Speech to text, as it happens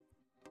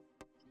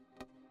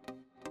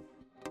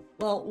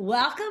Well,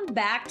 welcome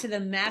back to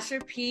the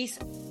Masterpiece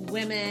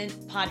Women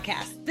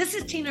podcast. This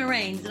is Tina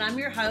Raines, and I'm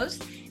your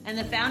host and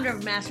the founder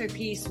of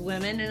Masterpiece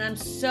Women. And I'm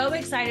so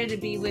excited to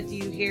be with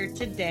you here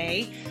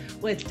today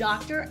with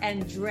Dr.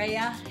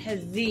 Andrea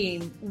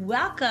Hazim.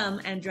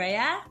 Welcome,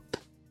 Andrea.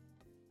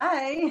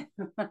 Hi.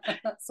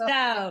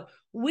 So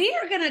we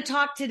are going to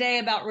talk today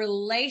about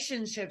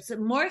relationships.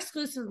 More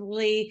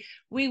exclusively,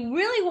 we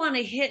really want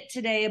to hit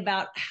today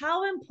about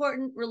how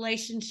important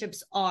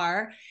relationships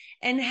are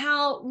and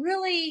how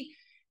really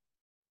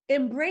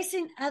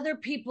embracing other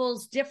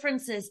people's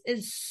differences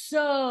is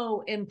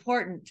so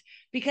important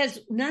because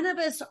none of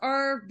us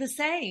are the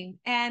same.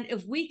 And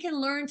if we can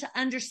learn to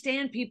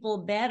understand people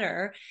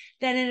better,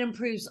 then it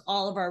improves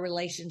all of our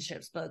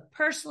relationships, both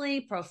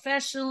personally,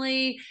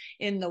 professionally,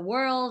 in the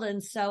world.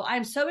 And so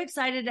I'm so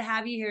excited to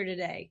have you here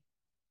today.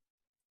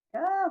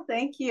 Oh,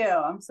 thank you.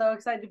 I'm so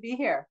excited to be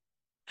here.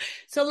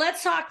 So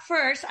let's talk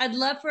first. I'd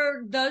love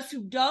for those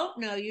who don't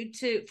know you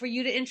for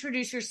you to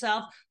introduce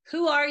yourself.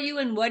 Who are you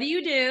and what do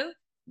you do?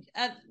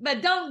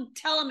 But don't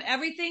tell them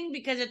everything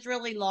because it's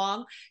really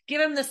long. Give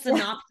them the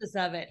synopsis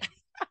of it.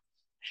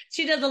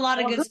 She does a lot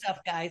of good stuff,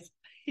 guys.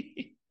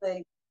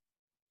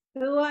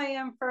 Who I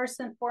am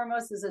first and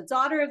foremost is a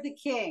daughter of the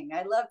king.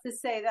 I love to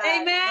say that.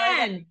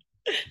 Amen.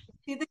 Right?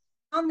 See the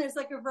crown? There's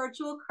like a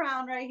virtual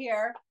crown right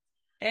here.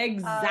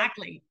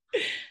 Exactly.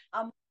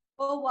 I'm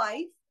a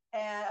wife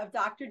of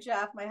Dr.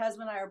 Jeff. My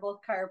husband and I are both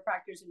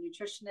chiropractors and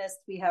nutritionists.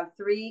 We have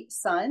 3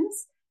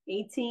 sons,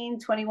 18,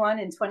 21,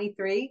 and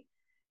 23.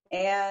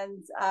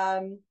 And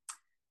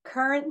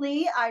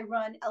currently I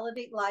run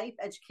Elevate Life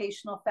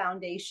Educational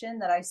Foundation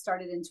that I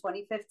started in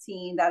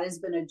 2015. That has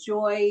been a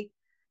joy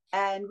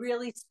and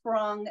really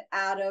sprung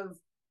out of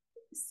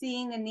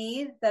seeing a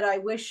need that I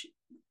wish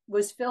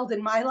was filled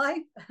in my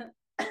life,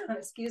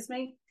 excuse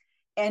me,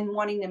 and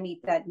wanting to meet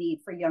that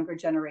need for younger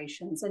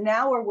generations. And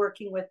now we're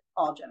working with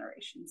all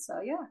generations. So,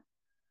 yeah.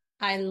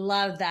 I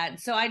love that.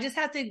 So I just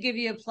have to give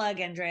you a plug,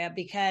 Andrea,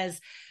 because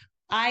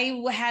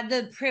I had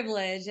the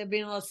privilege of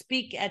being able to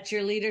speak at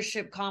your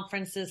leadership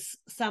conference this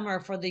summer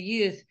for the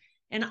youth.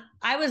 And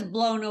I was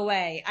blown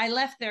away. I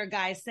left there,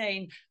 guys,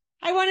 saying,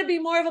 I want to be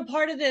more of a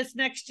part of this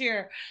next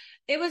year.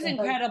 It was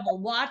incredible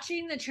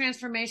watching the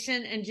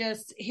transformation and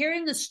just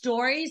hearing the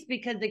stories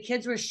because the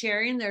kids were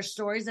sharing their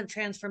stories of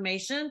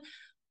transformation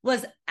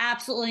was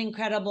absolutely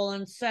incredible.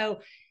 And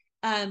so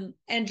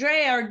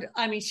Andrea,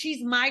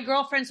 she's my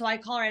girlfriend, so I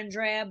call her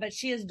Andrea, but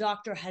she is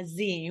Dr.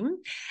 Hazim.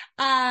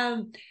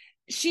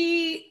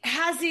 She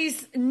has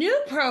these new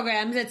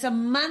programs. It's a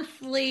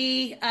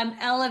monthly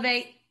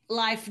Elevate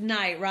Life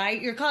Night,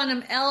 right? You're calling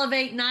them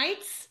Elevate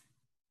Nights?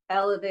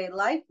 Elevate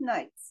Life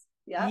Nights.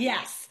 Yeah.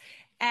 Yes.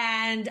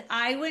 And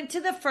I went to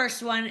the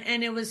first one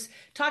and it was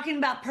talking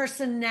about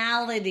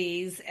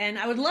personalities. And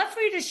I would love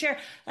for you to share,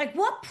 like,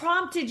 what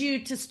prompted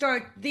you to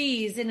start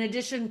these in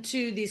addition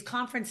to these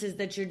conferences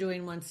that you're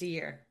doing once a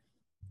year?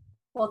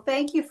 Well,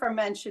 thank you for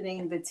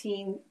mentioning the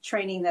teen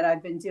training that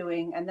I've been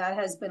doing. And that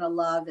has been a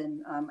love.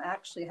 And I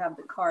actually have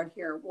the card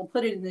here. We'll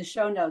put it in the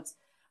show notes.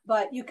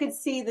 But you could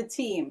see the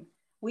team.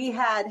 We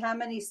had, how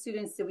many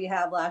students did we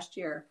have last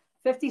year?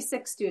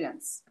 56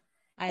 students.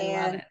 I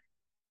love it.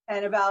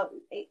 And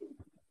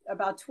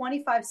about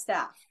 25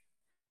 staff.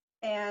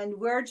 And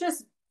we're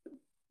just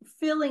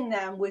filling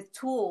them with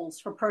tools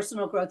for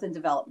personal growth and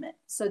development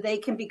so they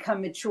can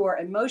become mature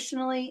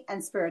emotionally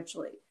and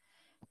spiritually.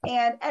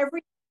 And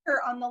every year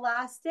on the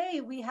last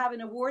day, we have an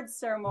awards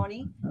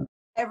ceremony.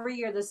 Every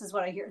year, this is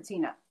what I hear,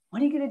 Tina,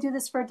 when are you going to do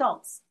this for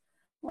adults?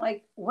 I'm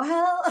like,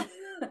 well,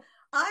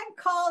 I'm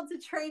called to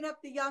train up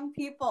the young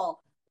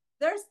people.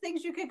 There's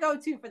things you could go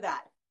to for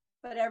that.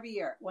 But every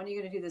year, when are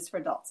you going to do this for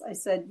adults? I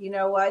said, you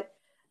know what?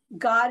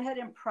 God had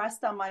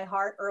impressed on my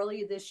heart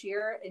early this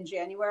year in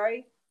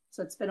January.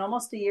 So it's been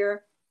almost a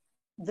year.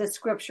 The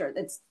scripture,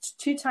 it's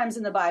 2 times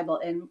in the Bible,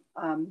 in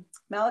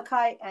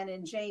Malachi and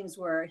in James,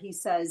 where he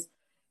says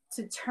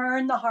to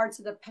turn the hearts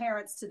of the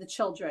parents to the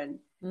children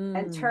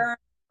and turn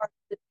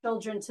the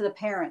children to the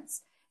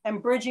parents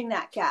and bridging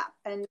that gap.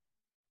 And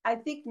I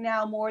think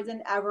now more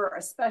than ever,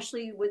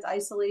 especially with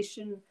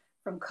isolation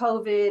from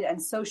COVID and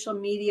social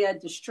media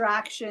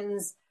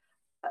distractions,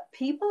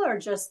 people are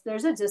just,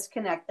 there's a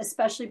disconnect,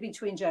 especially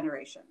between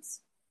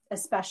generations,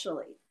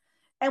 especially.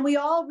 And we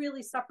all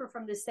really suffer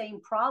from the same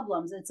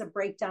problems. It's a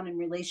breakdown in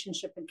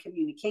relationship and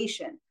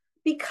communication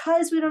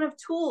because we don't have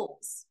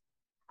tools.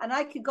 And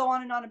I could go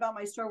on and on about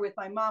my story with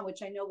my mom,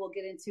 which I know we'll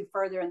get into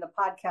further in the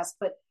podcast.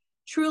 But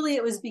truly,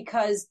 it was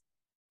because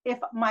if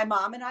my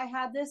mom and I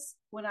had this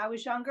when I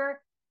was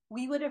younger,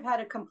 we would have had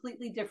a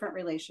completely different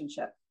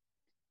relationship.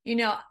 You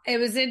know, it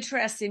was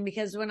interesting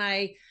because when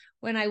I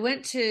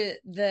went to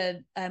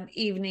the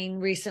evening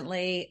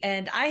recently,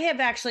 and I have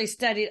actually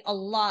studied a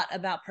lot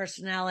about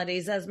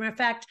personalities. As a matter of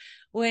fact,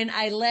 when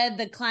I led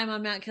the climb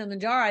on Mount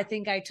Kilimanjaro, I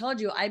think I told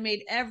you, I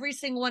made every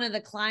single one of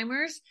the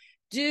climbers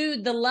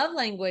do the love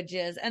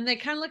languages. And they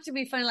kind of looked at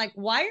me funny, like,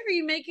 why are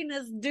you making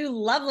us do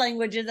love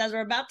languages as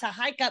we're about to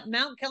hike up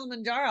Mount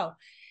Kilimanjaro?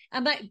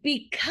 I'm like,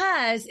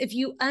 because if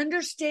you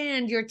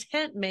understand your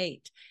tent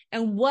mate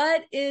and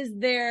what is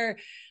their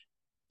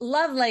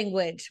love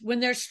language, when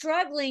they're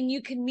struggling,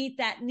 you can meet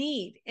that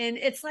need. And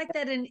it's like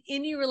that in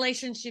any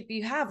relationship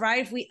you have,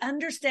 right? If we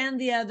understand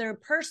the other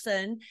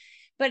person,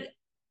 but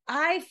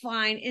I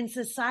find in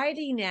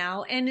society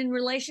now and in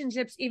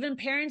relationships, even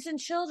parents and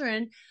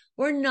children,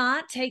 we're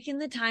not taking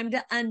the time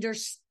to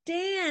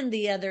understand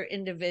the other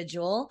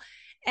individual.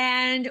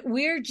 And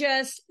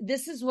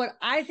this is what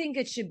I think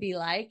it should be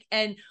like.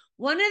 And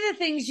one of the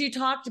things you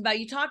talked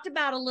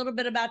about a little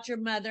bit about your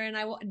mother, and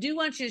I do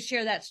want you to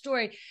share that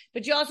story,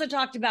 but you also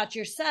talked about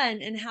your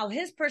son and how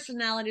his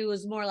personality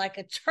was more like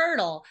a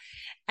turtle.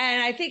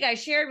 And I think I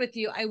shared with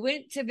you, I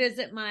went to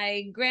visit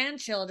my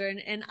grandchildren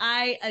and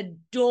I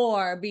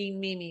adore being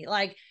Mimi.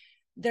 Like,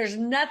 there's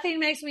nothing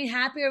makes me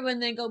happier when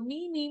they go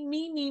Mimi,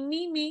 Mimi,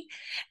 Mimi.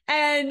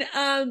 And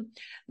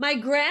my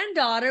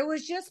granddaughter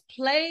was just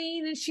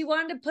playing and she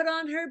wanted to put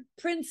on her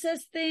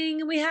princess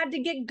thing and we had to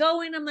get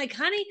going. I'm like,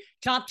 honey,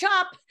 chop,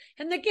 chop.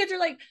 And the kids are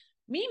like,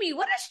 Mimi,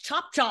 what does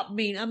chop, chop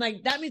mean? I'm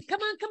like, that means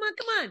come on, come on,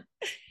 come on.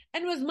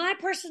 And it was my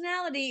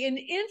personality. And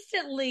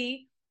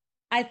instantly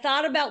I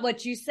thought about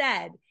what you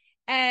said.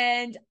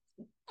 And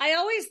I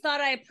always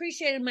thought I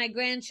appreciated my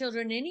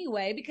grandchildren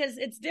anyway, because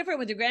it's different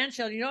with your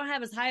grandchildren. You don't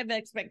have as high of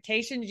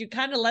expectations. You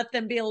kind of let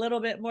them be a little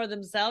bit more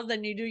themselves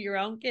than you do your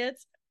own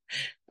kids.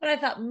 But I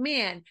thought,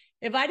 man,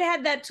 if I'd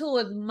had that tool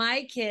with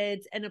my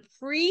kids and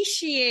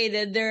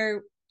appreciated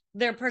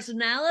their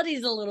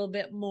personalities a little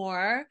bit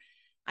more,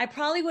 I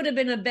probably would have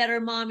been a better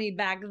mommy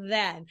back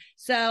then.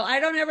 So I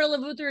don't ever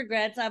live with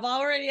regrets. I've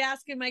already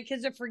asked my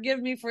kids to forgive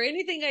me for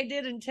anything I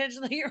did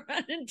intentionally or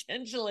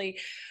unintentionally.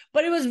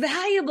 But it was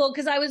valuable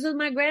because I was with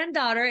my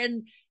granddaughter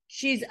and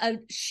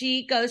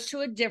she goes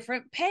to a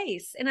different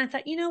pace. And I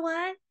thought, you know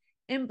what?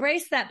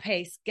 Embrace that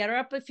pace. Get her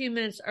up a few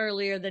minutes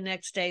earlier the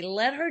next day.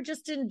 Let her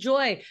just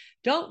enjoy.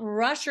 Don't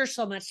rush her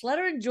so much. Let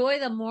her enjoy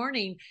the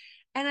morning.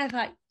 And I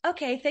thought,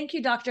 okay, thank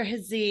you, Dr.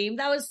 Hazim.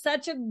 That was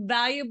such a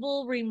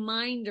valuable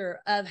reminder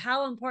of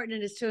how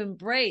important it is to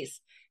embrace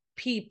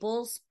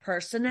people's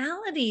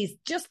personalities,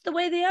 just the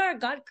way they are.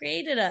 God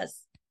created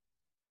us.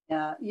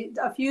 Yeah,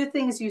 a few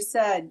things you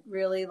said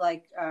really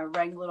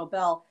rang a little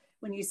bell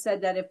when you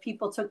said that if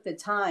people took the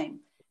time,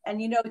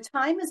 and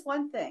time is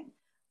one thing,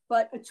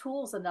 but a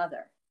tool's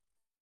another.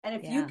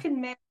 And if you can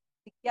marry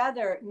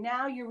together,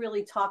 now you're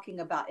really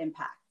talking about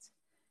impact.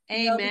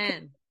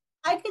 Amen.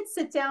 I could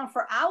sit down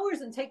for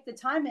hours and take the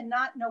time and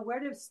not know where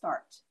to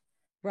start.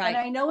 Right. And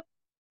I know,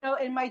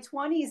 in my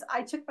 20s,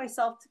 I took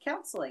myself to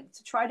counseling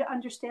to try to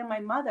understand my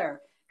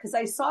mother because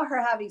I saw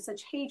her having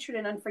such hatred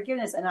and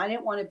unforgiveness, and I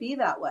didn't want to be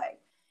that way.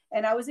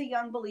 And I was a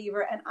young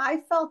believer, and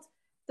I felt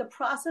the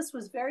process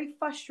was very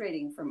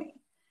frustrating for me.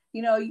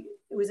 It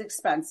was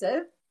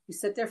expensive. You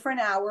sit there for an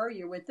hour,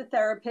 you're with the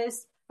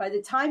therapist. By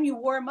the time you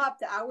warm up,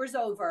 the hour's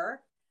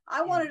over.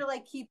 I wanted to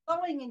keep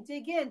going and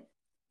dig in.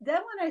 Then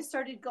when I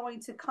started going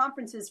to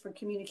conferences for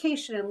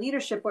communication and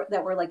leadership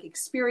that were like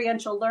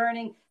experiential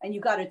learning, and you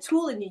got a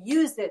tool and you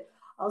used it,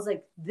 I was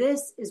like,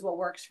 this is what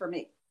works for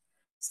me.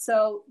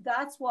 So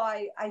that's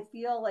why I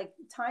feel like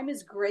time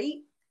is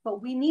great,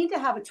 but we need to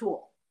have a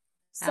tool.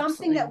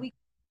 Something that we,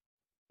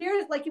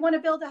 like you want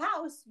to build a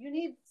house, you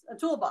need a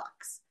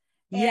toolbox.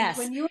 And yes.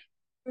 When you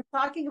were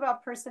talking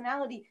about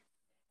personality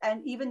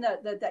and even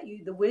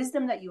the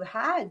wisdom that you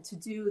had to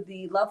do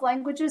the love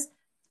languages,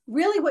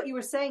 really what you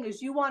were saying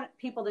is you want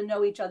people to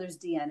know each other's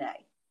DNA.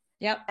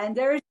 Yep. And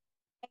there's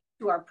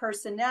to our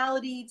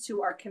personality,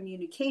 to our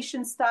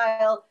communication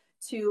style,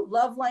 to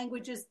love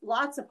languages,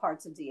 lots of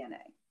parts of DNA.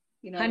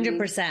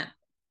 100%.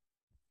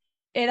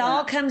 It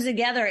all comes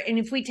together. And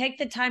if we take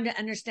the time to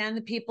understand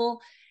the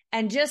people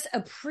and just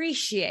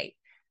appreciate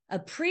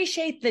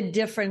the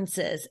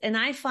differences. And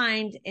I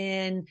find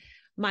in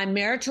my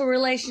marital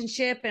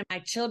relationship and my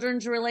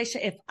children's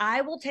relationship, if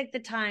I will take the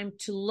time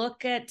to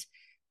look at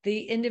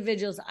the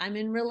individuals I'm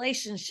in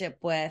relationship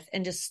with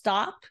and just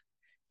stop,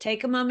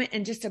 take a moment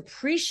and just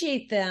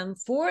appreciate them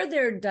for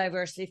their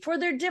diversity, for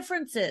their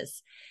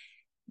differences,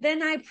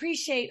 then I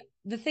appreciate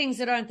the things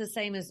that aren't the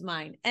same as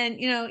mine. And,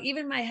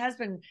 even my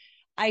husband,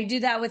 I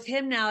do that with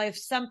him now. If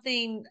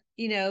something,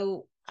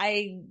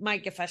 I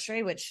might get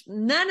frustrated, which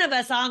none of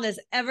us on this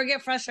ever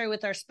get frustrated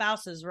with our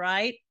spouses,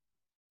 right?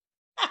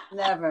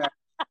 Never.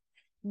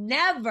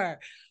 Never.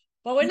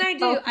 But when I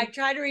do, I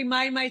try to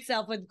remind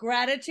myself with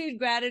gratitude,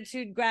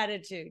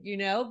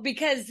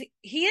 because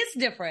he is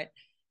different.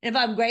 If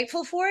I'm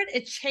grateful for it,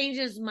 it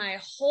changes my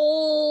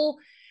whole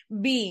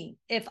being.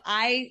 If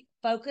I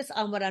focus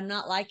on what I'm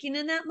not liking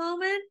in that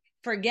moment,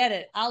 forget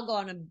it. I'll go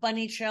on a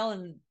bunny trail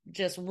and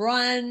just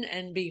run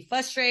and be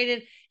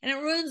frustrated, and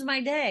it ruins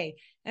my day.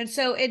 And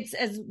so it's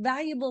as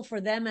valuable for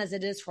them as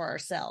it is for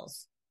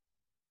ourselves.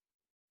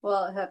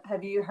 Well,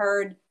 have you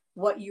heard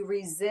what you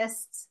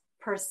resist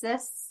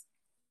persists?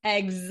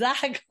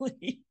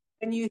 Exactly.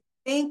 When you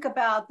think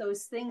about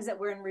those things that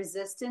we're in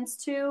resistance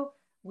to,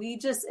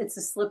 it's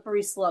a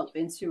slippery slope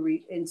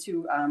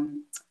into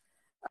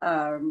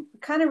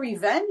kind of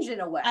revenge in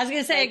a way. I was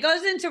going to say, it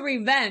goes into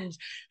revenge.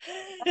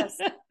 Yes.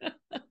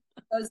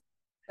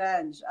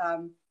 revenge.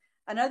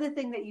 Another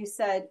thing that you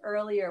said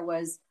earlier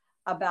was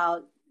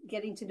about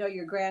getting to know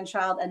your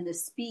grandchild and the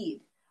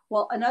speed.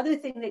 Well, another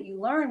thing that you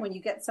learn when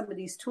you get some of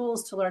these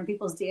tools to learn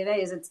people's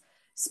DNA is it's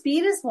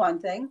speed is one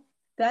thing.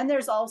 Then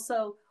there's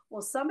also,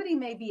 well, somebody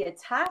may be a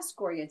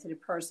task-oriented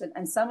person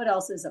and someone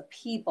else is a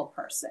people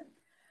person.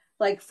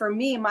 Like for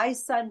me, my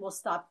son will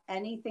stop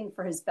anything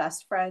for his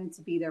best friend,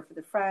 to be there for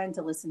the friend,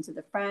 to listen to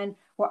the friend,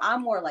 where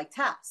I'm more like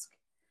task.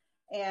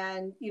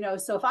 And,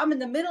 so if I'm in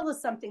the middle of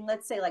something,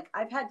 let's say like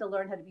I've had to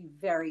learn how to be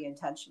very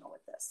intentional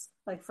with this.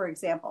 Like, for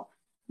example,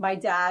 my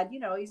dad,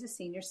 he's a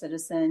senior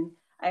citizen.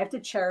 I have to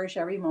cherish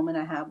every moment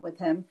I have with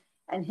him,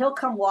 and he'll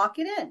come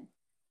walking in.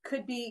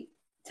 Could be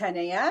 10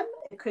 a.m.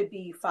 It could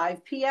be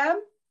 5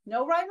 p.m.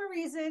 No rhyme or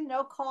reason,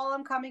 no call,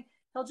 I'm coming.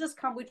 He'll just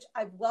come, which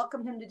I've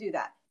welcomed him to do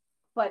that.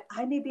 But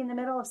I may be in the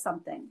middle of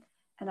something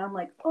and I'm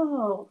like,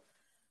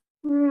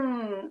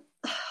 and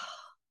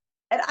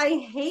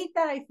I hate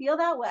that I feel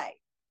that way,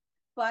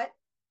 but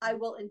I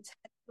will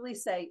intentionally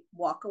say,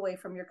 walk away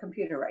from your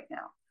computer right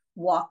now.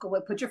 Walk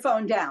away, put your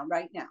phone down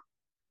right now.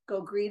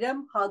 Go greet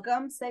him, hug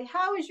him, say,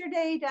 how is your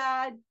day,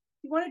 Dad?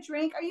 You want a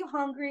drink? Are you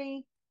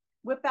hungry?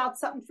 Whip out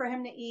something for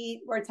him to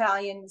eat. We're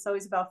Italian. It's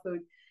always about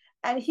food.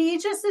 And he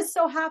just is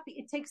so happy.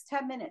 It takes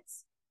 10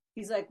 minutes.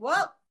 He's like,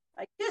 well,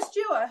 I kissed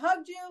you. I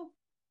hugged you.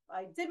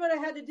 I did what I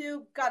had to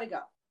do. Got to go.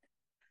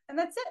 And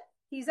that's it.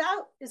 He's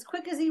out as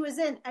quick as he was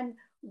in. And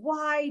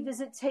why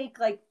does it take,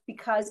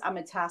 because I'm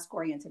a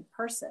task-oriented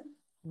person,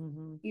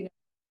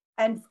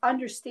 and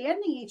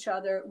understanding each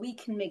other, we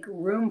can make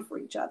room for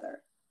each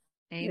other.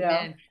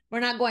 Amen. We're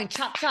not going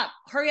chop, chop.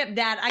 Hurry up,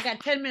 Dad. I got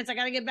 10 minutes. I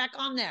got to get back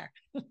on there.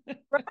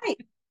 Right.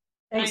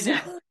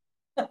 Exactly.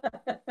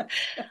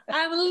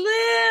 I'm a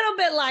little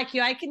bit like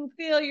you. I can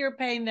feel your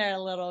pain there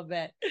a little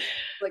bit,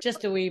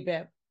 just a wee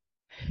bit.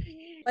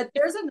 But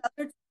there's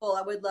another tool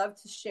I would love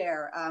to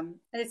share. And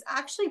it's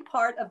actually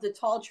part of the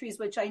Tall Trees,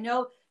 which I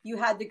know you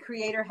had the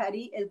creator,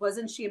 Hetty.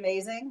 Wasn't she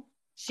amazing?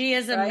 She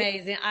is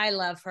amazing. I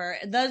love her.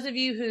 Those of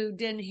you who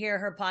didn't hear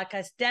her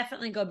podcast,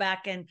 definitely go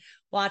back and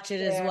watch it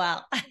as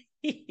well.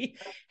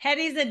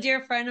 Hetty's a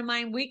dear friend of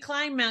mine. We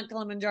climbed Mount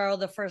Kilimanjaro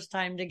the first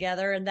time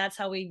together, and that's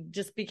how we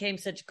just became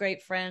such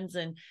great friends.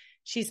 And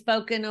she's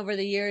spoken over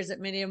the years at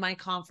many of my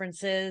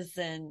conferences,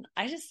 and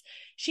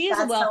she is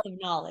a wealth of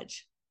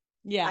knowledge.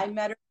 Yeah. I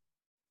met her,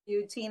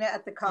 you, Tina,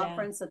 at the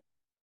conference.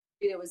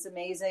 Yeah. It was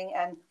amazing.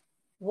 And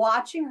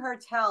watching her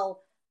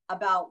tell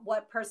about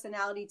what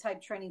personality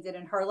type training did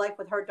in her life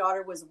with her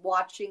daughter was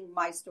watching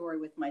my story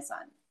with my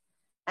son.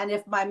 And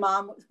if my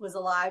mom was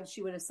alive,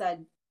 she would have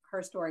said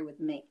her story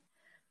with me.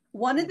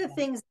 One of the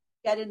things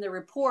you get in the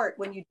report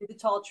when you do the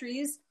Tall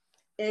Trees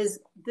is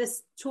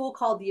this tool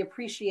called the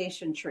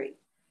appreciation tree.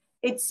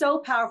 It's so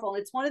powerful.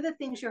 It's one of the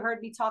things you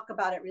heard me talk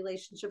about at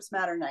Relationships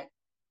Matter Night.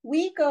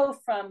 We go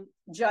from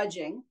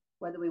judging,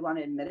 whether we want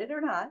to admit it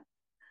or not,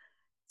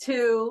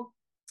 to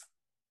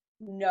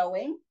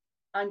knowing,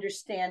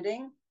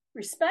 understanding,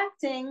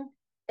 respecting,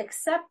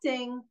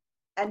 accepting,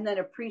 and then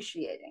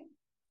appreciating.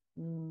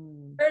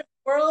 There's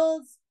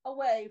worlds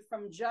away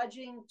from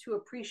judging to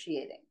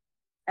appreciating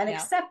and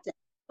accepting.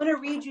 I'm going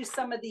to read you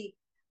some of the,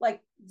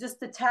 just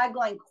the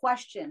tagline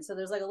question. So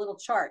there's a little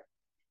chart.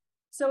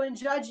 So in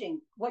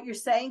judging, what you're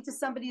saying to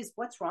somebody is,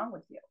 what's wrong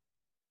with you?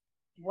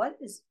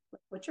 What's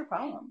your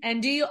problem?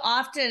 And do you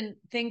often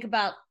think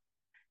about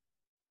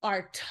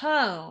our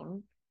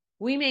tone?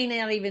 We may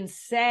not even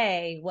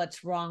say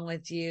what's wrong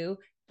with you,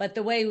 but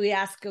the way we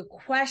ask a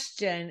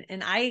question,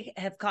 and I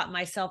have caught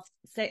myself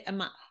say,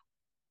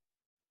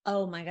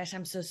 oh my gosh,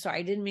 I'm so sorry.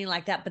 I didn't mean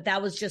like that. But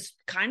that was just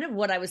kind of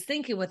what I was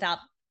thinking without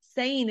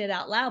saying it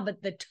out loud.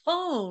 But the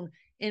tone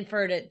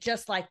inferred it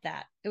just like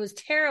that. It was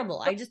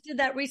terrible. I just did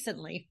that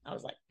recently. I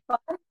was like,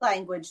 body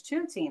language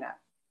too, Tina.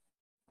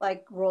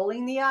 Like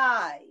rolling the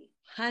eye.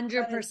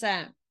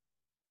 100%.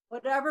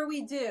 Whatever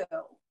we do,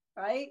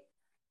 right?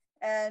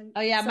 And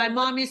oh yeah, my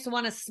mom used to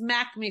want to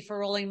smack me for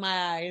rolling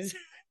my eyes.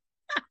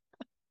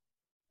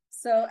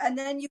 So, and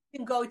then you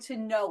can go to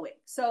knowing.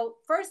 So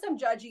first I'm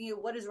judging you.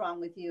 What is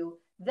wrong with you?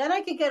 Then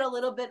I could get a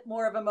little bit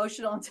more of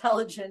emotional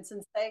intelligence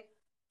and say,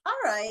 all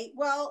right,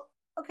 well,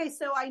 okay,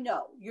 so I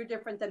know you're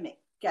different than me.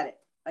 Get it.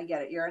 I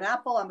get it. You're an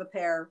apple. I'm a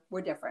pear.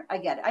 We're different. I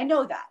get it. I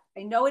know that.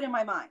 I know it in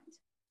my mind,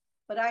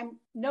 but I'm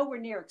nowhere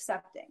near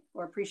accepting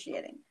or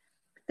appreciating.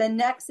 The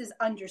next is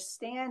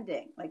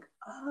understanding. Like,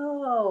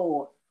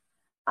 oh,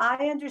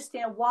 I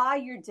understand why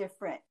you're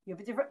different. You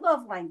have a different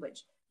love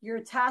language. You're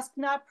a task,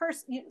 not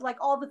person, like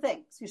all the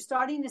things. You're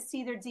starting to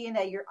see their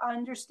DNA. You're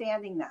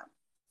understanding them.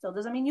 So it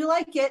doesn't mean you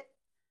like it.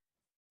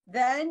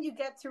 Then you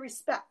get to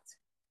respect.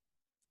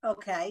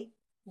 Okay,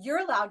 you're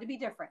allowed to be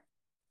different.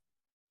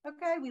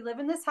 Okay, we live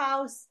in this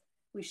house.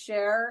 We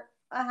share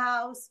a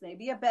house,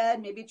 maybe a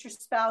bed, maybe it's your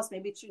spouse,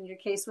 maybe it's in your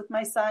case with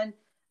my son.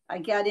 I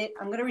get it.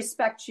 I'm going to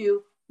respect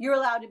you. You're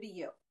allowed to be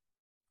you.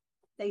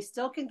 They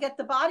still can get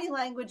the body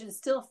language and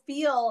still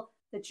feel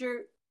that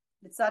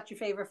it's not your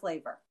favorite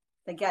flavor.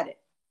 They get it.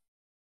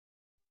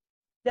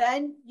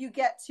 Then you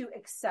get to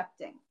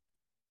accepting.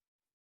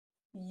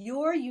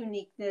 Your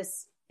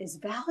uniqueness is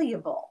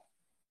valuable.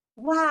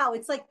 wow,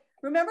 it's like,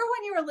 remember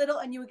when you were little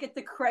and you would get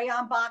the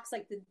crayon box,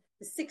 like the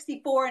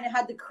 64, and it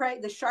had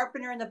the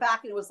sharpener in the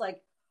back, and it was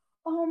like,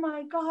 oh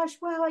my gosh,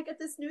 wow, I got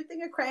this new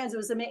thing of crayons. It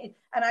was amazing.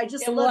 And I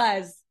just It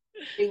loved was.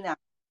 doing that.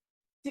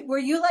 Were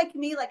you like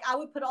me? Like I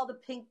would put all the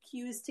pink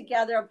cues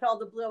together and put all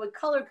the blue, I would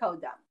color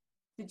code them.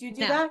 Did you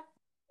do No. that?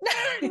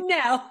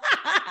 No.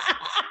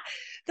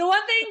 The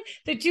one thing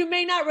that you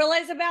may not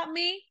realize about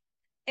me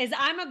is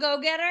I'm a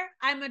go-getter.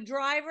 I'm a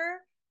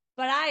driver,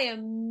 but I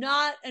am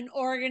not an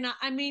organizer.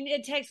 I mean,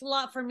 it takes a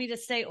lot for me to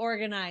stay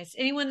organized.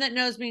 Anyone that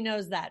knows me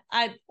knows that.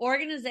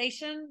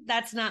 Organization,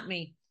 that's not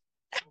me.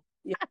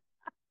 Yeah.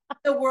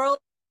 The world,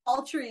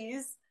 all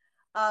trees.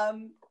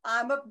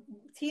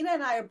 Tina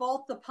and I are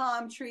both the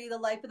palm tree, the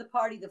life of the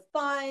party, the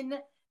fun,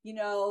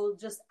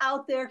 just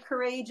out there,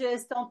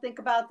 courageous. Don't think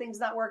about things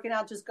not working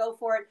out, just go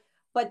for it.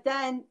 But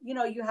then,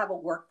 you have a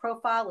work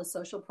profile, a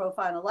social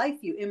profile, and a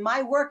life view. In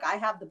my work, I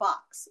have the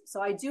box.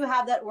 So I do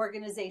have that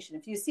organization.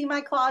 If you see my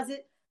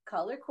closet,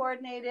 color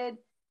coordinated,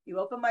 you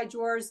open my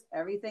drawers,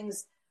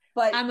 everything's,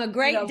 but I'm a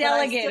great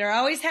delegator. I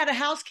always had a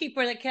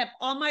housekeeper that kept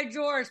all my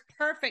drawers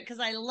perfect because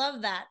I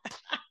love that.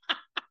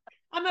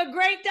 I'm a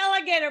great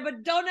delegator,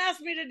 but don't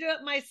ask me to do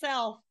it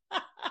myself.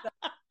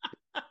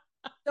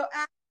 So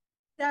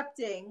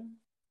accepting,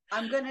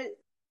 I'm going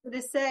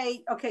to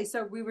say, okay,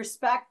 so we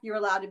respect, you're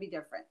allowed to be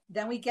different.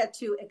 Then we get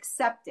to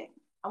accepting.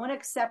 I want to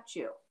accept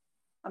you.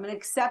 I'm going to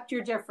accept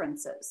your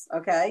differences.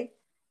 Okay.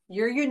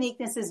 Your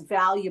uniqueness is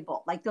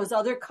valuable, like those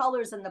other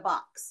colors in the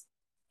box.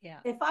 Yeah.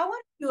 If I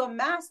want to do a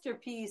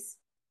masterpiece,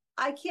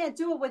 I can't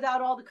do it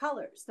without all the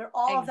colors. They're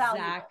all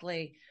valuable.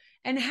 Exactly.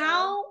 And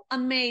how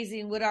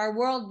amazing would our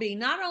world be?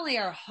 Not only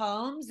our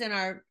homes and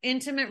our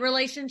intimate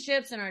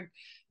relationships and our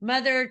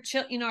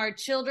our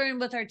children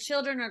with our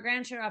children, our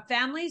grandchildren, our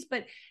families,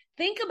 but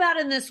think about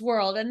in this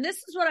world. And this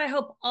is what I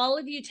hope all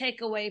of you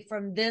take away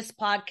from this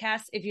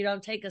podcast. If you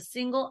don't take a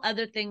single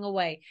other thing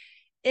away,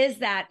 is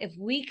that if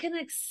we can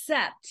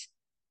accept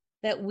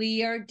that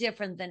we are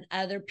different than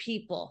other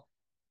people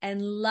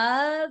and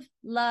love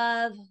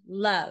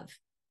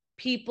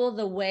people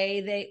the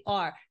way they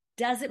are,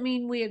 doesn't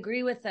mean we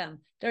agree with them.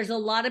 There's a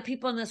lot of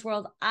people in this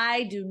world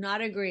I do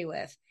not agree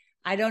with.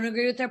 I don't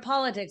agree with their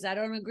politics. I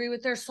don't agree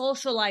with their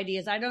social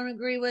ideas. I don't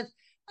agree with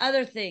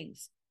other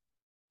things.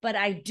 But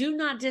I do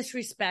not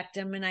disrespect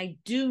them and I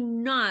do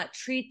not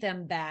treat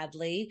them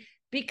badly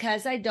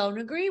because I don't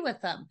agree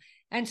with them.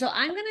 And so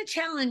I'm going to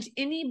challenge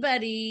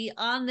anybody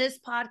on this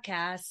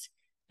podcast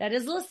that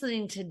is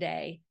listening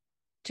today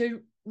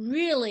to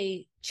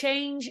really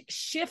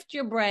shift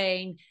your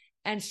brain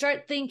and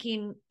start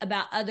thinking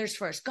about others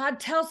first. God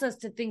tells us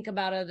to think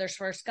about others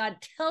first. God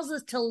tells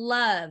us to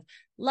love.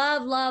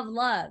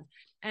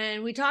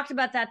 And we talked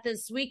about that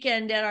this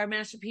weekend at our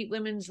Master Pete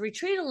Women's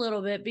Retreat a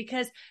little bit,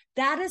 because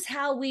that is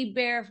how we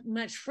bear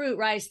much fruit,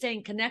 right?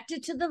 Staying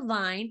connected to the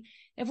vine.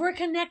 If we're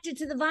connected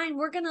to the vine,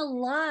 we're going to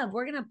love.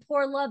 We're going to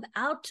pour love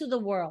out to the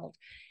world.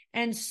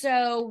 And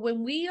so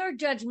when we are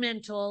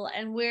judgmental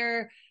and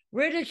we're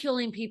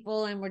ridiculing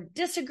people and we're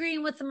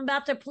disagreeing with them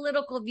about their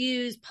political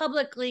views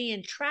publicly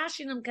and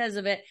trashing them because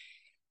of it,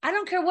 I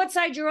don't care what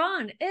side you're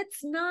on.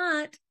 It's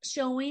not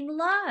showing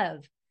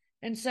love.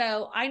 And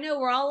so I know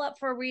we're all up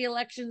for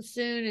re-election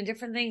soon and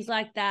different things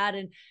like that.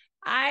 And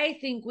I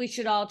think we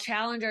should all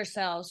challenge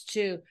ourselves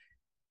to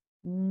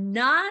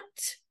not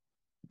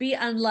be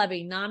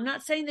unloving. Now, I'm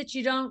not saying that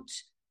you don't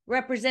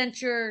represent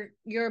your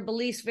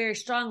beliefs very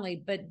strongly,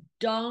 but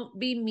don't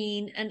be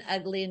mean and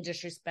ugly and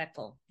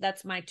disrespectful.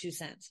 That's my 2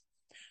 cents.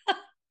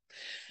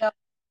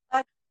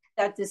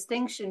 That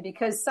distinction,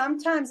 because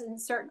sometimes in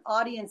certain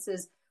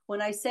audiences,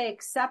 when I say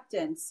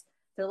acceptance,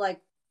 they're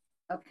like,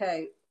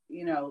 okay,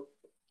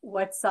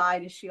 what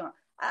side is she on?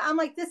 I'm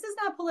like, this is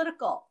not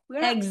political.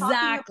 We're not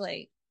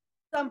exactly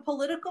talking about some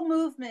political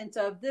movement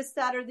of this,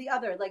 that, or the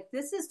other. Like,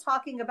 this is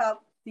talking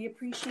about the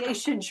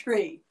appreciation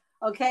tree.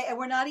 Okay. And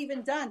we're not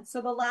even done. So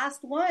the last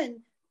one,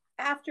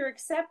 after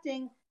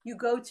accepting, you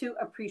go to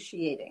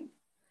appreciating.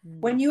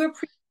 When you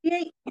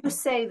appreciate, you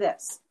say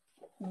this: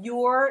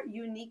 your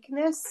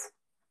uniqueness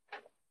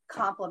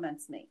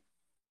compliments me.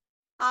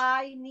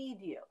 I need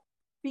you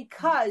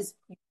because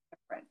you're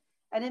different.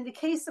 And in the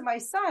case of my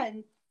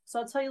son, so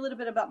I'll tell you a little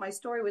bit about my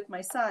story with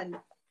my son.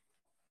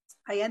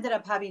 I ended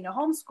up having to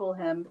homeschool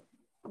him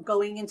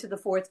going into the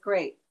 4th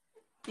grade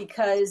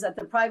because at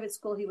the private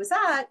school he was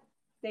at,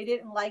 they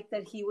didn't like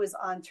that he was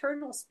on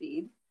terminal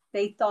speed.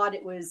 They thought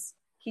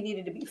he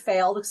needed to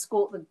fail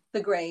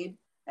the grade,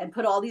 and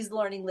put all these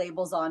learning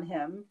labels on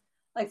him.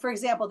 Like, for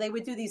example, they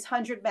would do these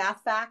 100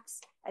 math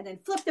facts and then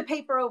flip the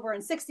paper over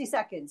in 60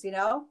 seconds,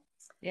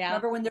 Yeah.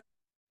 Remember when they're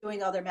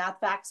doing all their math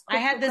facts? I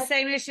had the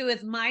same issue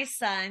with my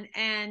son,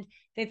 and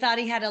they thought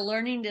he had a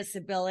learning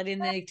disability,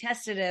 and they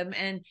tested him,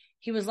 and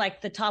he was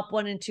like the top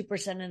 1% and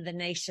 2% of the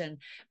nation,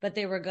 but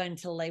they were going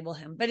to label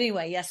him. But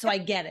anyway, yes, so I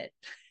get it.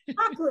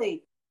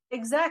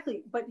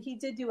 Exactly. But he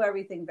did do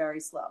everything very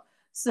slow.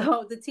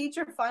 So the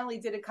teacher finally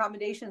did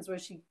accommodations where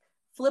she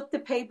flipped the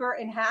paper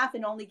in half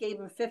and only gave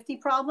him 50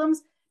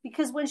 problems,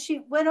 because when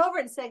she went over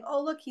and saying,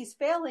 oh, look, he's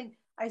failing,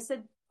 I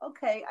said,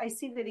 okay, I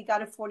see that he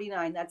got a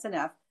 49. That's an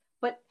F.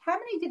 But how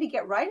many did he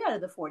get right out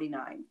of the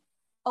 49?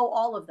 Oh,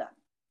 all of them.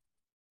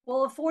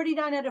 Well, a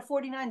 49 out of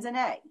 49 is an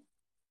A.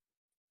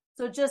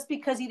 So just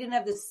because he didn't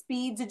have the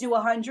speed to do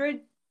 100,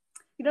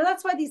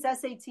 that's why these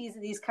SATs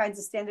and these kinds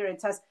of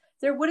standardized tests,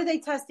 what are they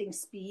testing?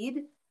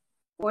 Speed?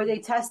 Or are they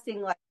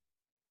testing like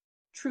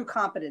true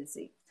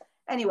competency?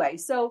 Anyway,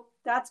 so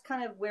that's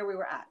kind of where we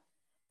were at.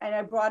 And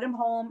I brought him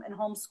home and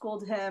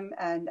homeschooled him.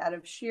 And out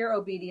of sheer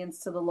obedience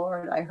to the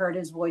Lord, I heard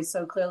his voice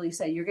so clearly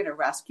say, you're going to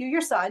rescue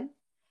your son,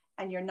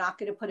 and you're not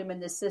going to put him in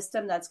this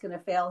system that's going to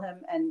fail him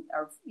and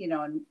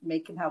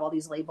make him have all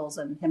these labels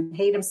and him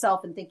hate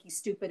himself and think he's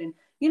stupid. And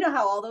you know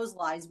how all those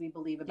lies we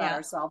believe about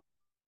ourselves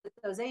at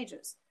those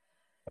ages.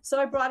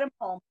 So I brought him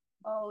home.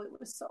 Oh, it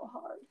was so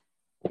hard.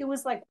 It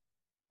was like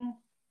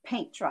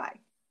paint dry.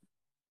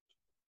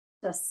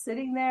 Just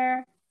sitting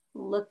there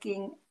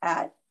looking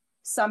at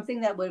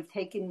something that would have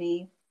taken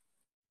me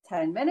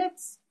 10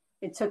 minutes.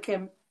 It took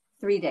him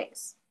 3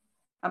 days.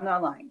 I'm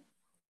not lying.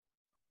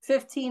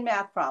 15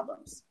 math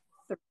problems,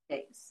 3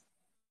 days.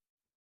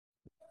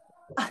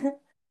 I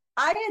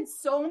had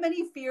so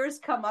many fears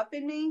come up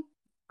in me.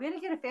 We had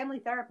to get a family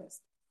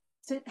therapist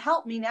to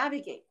help me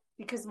navigate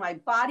because my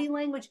body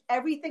language,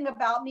 everything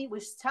about me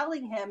was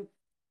telling him,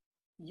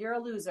 you're a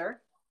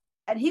loser.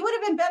 And he would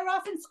have been better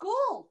off in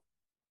school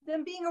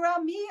than being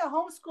around me, a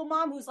homeschool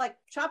mom who's like,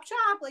 chop,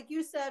 chop, like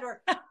you said,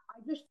 or I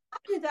just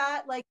do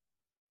that. Like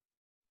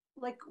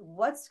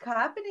what's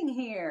happening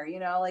here?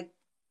 Like,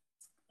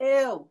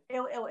 ew.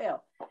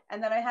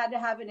 And then I had to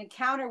have an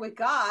encounter with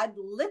God,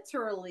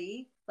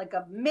 literally like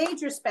a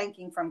major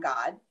spanking from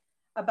God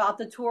about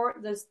the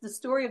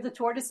story of the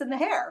tortoise and the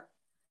hare.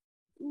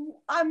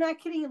 I'm not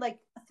kidding. Like,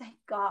 thank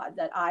God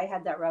that I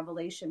had that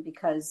revelation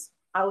because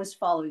I was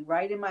following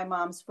right in my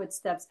mom's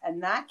footsteps.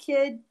 And that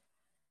kid,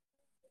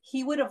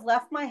 he would have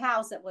left my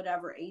house at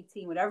whatever,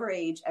 18, whatever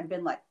age, and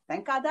been like,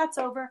 thank God that's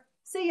over.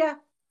 See ya.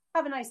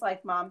 Have a nice life,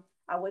 Mom.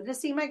 I wouldn't have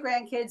seen my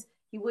grandkids.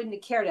 He wouldn't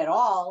have cared at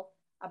all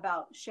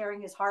about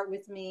sharing his heart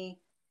with me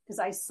because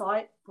I saw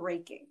it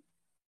breaking.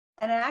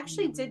 And I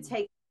actually did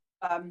take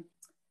an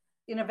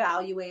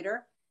evaluator,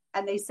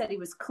 and they said he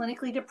was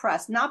clinically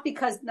depressed, not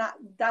because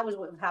that was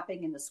what was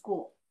happening in the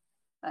school.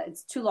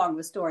 It's too long of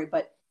a story,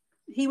 but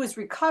he was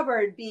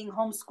recovered being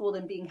homeschooled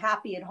and being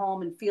happy at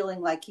home and feeling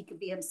like he could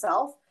be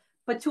himself,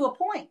 but to a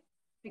point,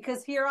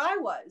 because here I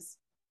was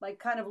like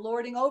kind of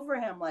lording over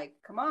him, like,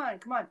 come on.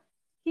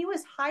 He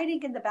was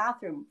hiding in the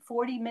bathroom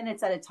 40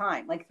 minutes at a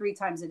time, like 3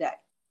 times a day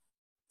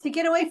to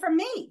get away from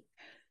me.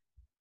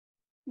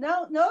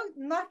 No,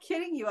 I'm not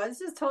kidding you. This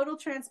is total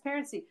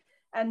transparency.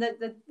 And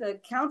the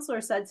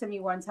counselor said to me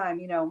one time,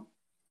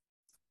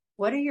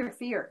 what are your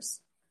fears?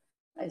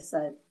 I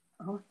said,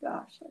 oh my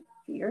gosh,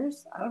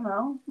 fears? I don't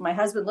know. My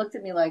husband looked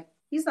at me like,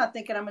 he's not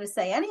thinking I'm going to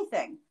say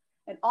anything.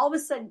 And all of a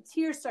sudden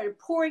tears started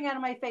pouring out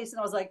of my face. And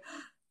I was like,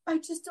 I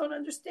just don't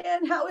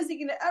understand. How is he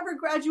going to ever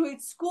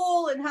graduate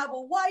school and have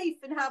a wife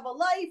and have a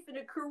life and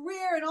a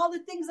career and all the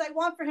things I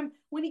want for him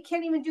when he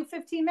can't even do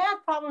 15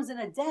 math problems in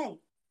a day?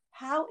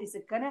 How is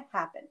it going to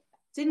happen?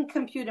 Didn't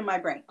compute in my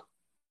brain.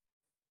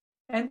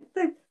 And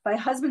my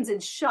husband's in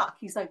shock.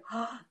 He's like,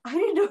 oh, I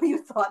didn't know you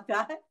thought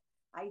that.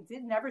 I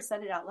never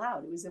said it out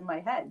loud. It was in my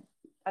head.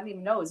 I didn't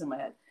even know it was in my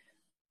head.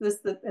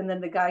 And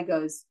then the guy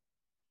goes,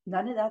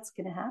 none of that's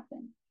going to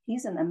happen.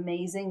 He's an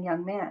amazing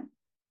young man.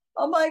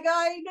 Oh my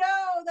God,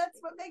 no, that's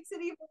what makes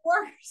it even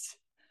worse.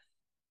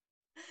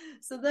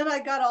 So then I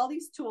got all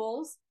these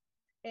tools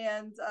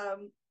and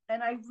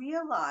I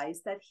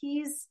realized that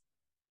he's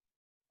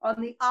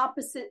on the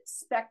opposite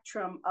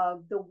spectrum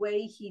of the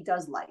way he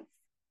does life.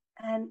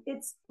 And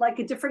it's like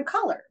a different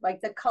color,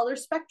 like the color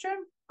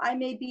spectrum. I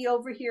may be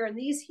over here in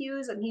these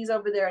hues and he's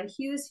over there in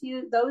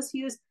those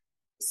hues.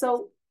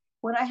 So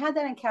when I had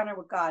that encounter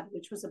with God,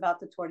 which was about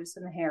the tortoise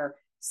and the hare,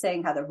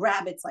 saying how the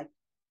rabbit's like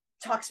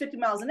talks 50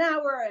 miles an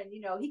hour and,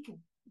 he could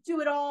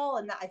do it all.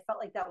 And I felt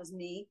like that was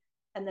me.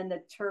 And then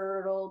the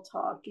turtle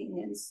talking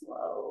in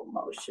slow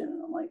motion.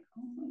 And I'm like,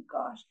 oh my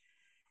gosh.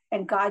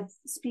 And God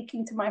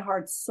speaking to my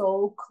heart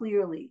so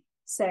clearly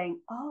saying,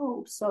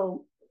 oh,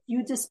 so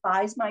you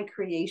despise my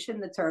creation,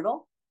 the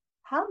turtle?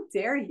 How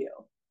dare you?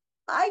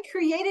 I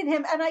created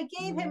him and I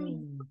gave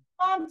him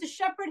Mom to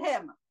shepherd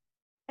him.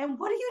 And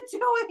what are you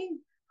doing?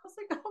 I was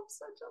like, oh, I'm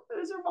such a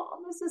loser,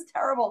 Mom. This is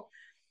terrible.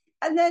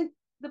 And then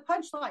the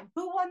punchline,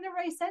 who won the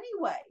race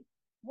anyway?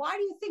 Why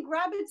do you think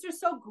rabbits are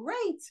so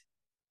great?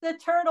 The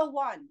turtle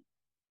won.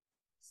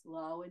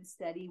 Slow and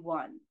steady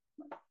won.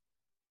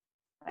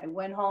 I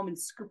went home and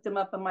scooped him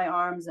up in my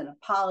arms and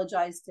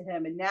apologized to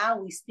him. And now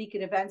we speak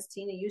at events.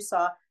 Tina, you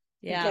saw,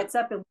 he gets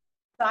up and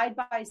side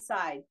by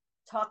side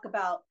talk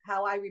about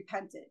how I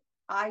repented.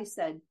 I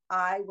said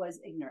I was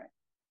ignorant.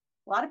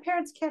 A lot of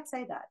parents can't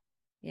say that.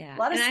 Yeah.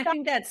 And I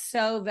think that's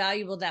so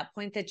valuable. That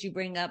point that you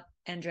bring up,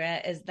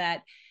 Andrea, is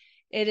that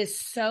it is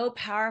so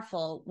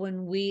powerful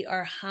when we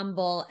are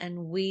humble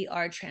and we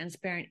are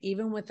transparent,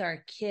 even with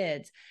our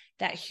kids,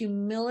 that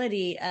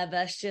humility of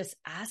us just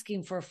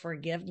asking for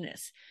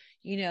forgiveness.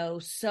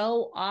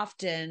 So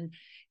often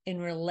in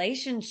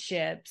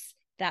relationships,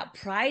 that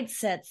pride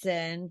sets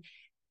in,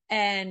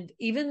 and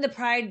even the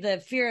pride, the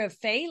fear of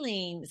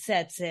failing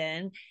sets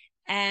in,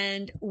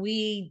 and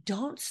we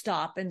don't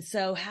stop. And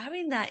so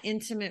having that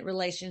intimate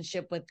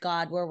relationship with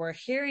God where we're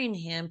hearing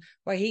him,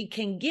 where he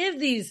can give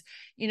these,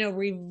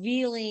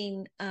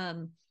 revealing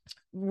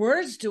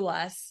words to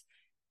us,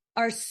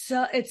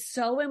 it's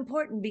so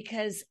important,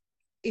 because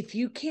if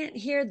you can't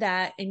hear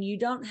that and you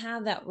don't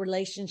have that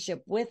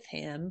relationship with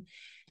him,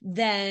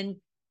 then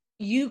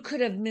you could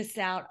have missed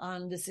out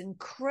on this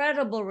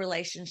incredible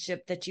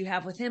relationship that you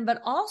have with him,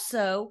 but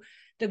also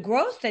the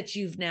growth that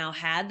you've now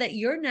had, that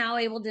you're now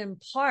able to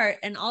impart,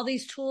 and all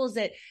these tools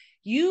that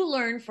you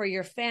learned for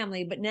your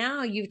family, but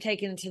now you've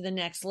taken it to the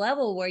next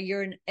level where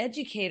you're an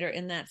educator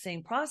in that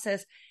same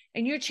process,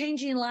 and you're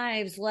changing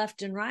lives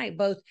left and right,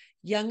 both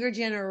younger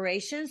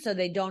generations, so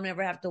they don't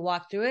ever have to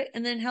walk through it,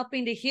 and then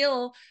helping to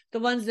heal the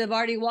ones that have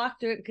already walked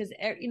through it. Because,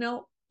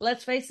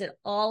 let's face it,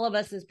 all of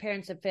us as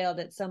parents have failed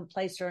at some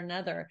place or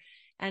another.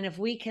 And if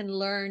we can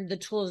learn the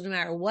tools, no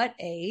matter what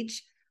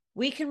age,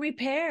 we can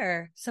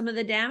repair some of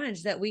the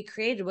damage that we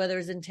created, whether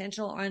it's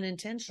intentional or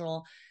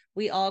unintentional.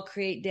 We all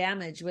create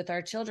damage with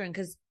our children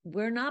because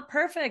we're not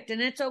perfect,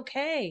 and it's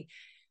okay.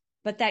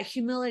 But that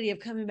humility of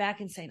coming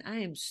back and saying, I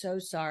am so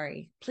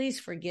sorry, please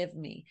forgive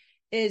me,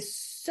 is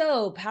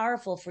so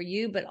powerful for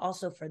you, but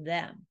also for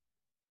them.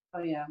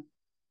 Oh, yeah.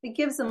 It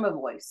gives them a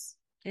voice.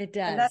 It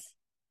does. And that's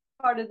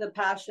part of the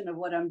passion of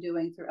what I'm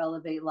doing through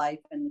Elevate Life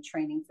and the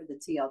training for the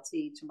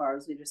TLT,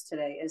 Tomorrow's Leaders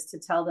Today, is to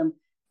tell them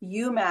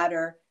you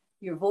matter,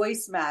 your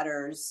voice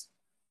matters.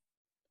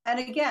 And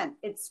again,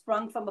 it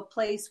sprung from a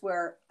place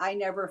where I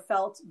never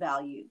felt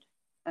valued.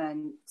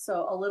 And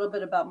so a little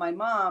bit about my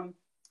mom,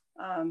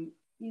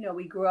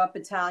 we grew up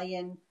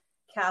Italian,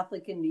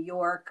 Catholic in New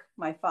York.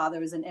 My father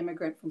was an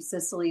immigrant from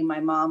Sicily. My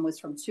mom was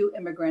from two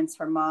immigrants.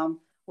 Her mom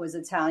was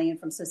Italian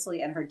from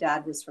Sicily, and her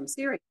dad was from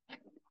Syria.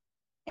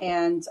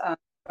 And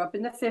grew up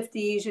in the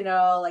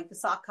 50s, like the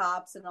sock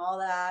hops and all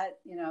that,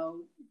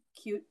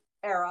 cute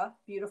era,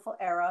 beautiful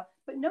era,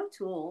 but no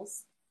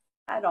tools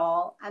at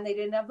all. And they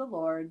didn't have the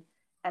Lord,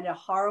 and a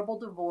horrible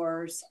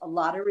divorce, a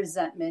lot of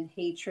resentment,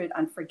 hatred,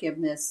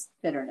 unforgiveness,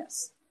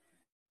 bitterness.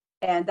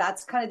 And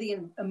that's kind of the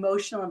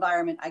emotional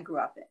environment I grew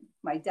up in.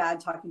 My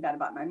dad talking bad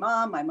about my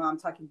mom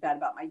talking bad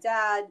about my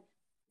dad,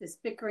 this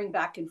bickering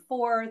back and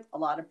forth, a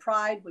lot of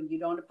pride. When you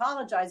don't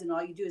apologize and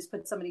all you do is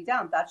put somebody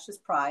down, that's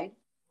just pride.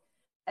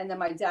 And then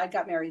my dad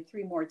got married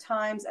 3 more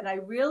times. And I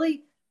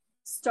really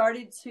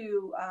started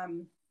to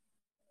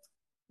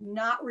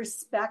not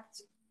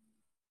respect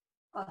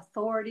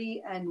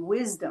authority and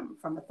wisdom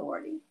from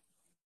authority,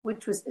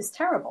 which is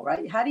terrible,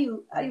 right? How do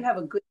you have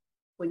a good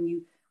when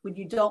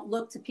you don't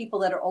look to people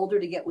that are older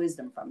to get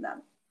wisdom from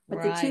them? But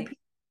right. The two people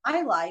in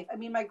my life,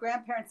 my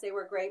grandparents, they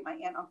were great. My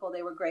aunt, uncle,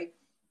 they were great.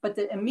 But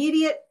the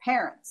immediate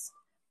parents,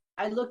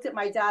 I looked at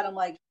my dad, I'm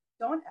like,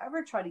 don't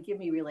ever try to give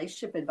me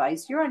relationship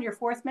advice. You're on your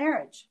 4th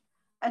marriage.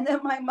 And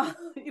then my mom,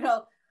 I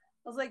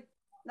was like,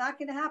 not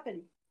going to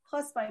happen.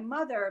 Plus my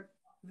mother,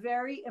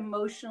 very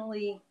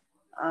emotionally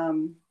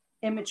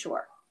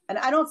immature. And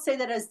I don't say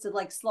that as to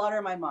like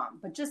slaughter my mom,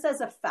 but just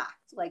as a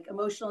fact, like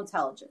emotional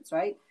intelligence,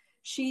 right?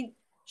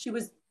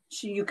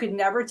 You could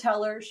never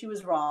tell her she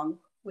was wrong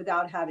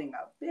without having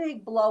a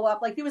big blow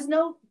up. Like there was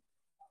no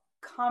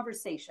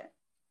conversation.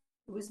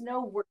 There was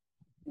no word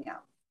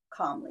out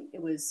calmly.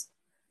 It was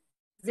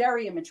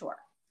very immature.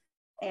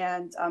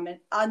 And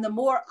on the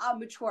more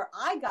mature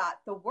I got,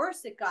 the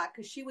worse it got,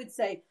 because she would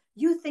say,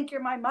 you think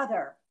you're my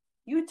mother.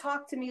 You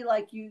talk to me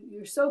like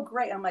you're so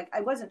great. I'm like,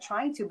 I wasn't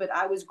trying to, but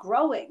I was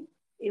growing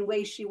in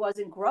ways she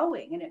wasn't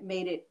growing, and it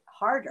made it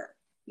harder,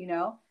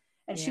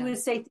 And she would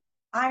say,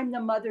 I'm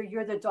the mother,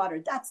 you're the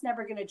daughter. That's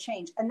never going to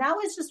change. And that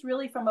was just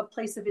really from a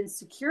place of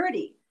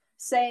insecurity,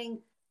 saying,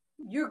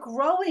 you're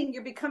growing,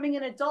 you're becoming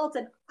an adult,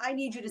 and I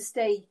need you to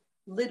stay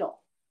little.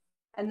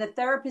 And the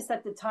therapist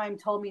at the time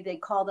told me they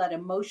call that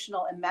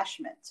emotional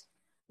enmeshment,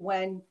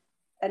 when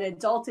an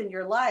adult in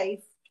your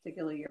life,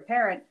 particularly your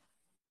parent,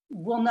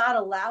 will not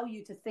allow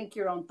you to think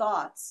your own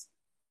thoughts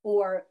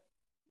or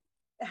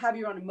have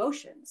your own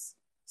emotions.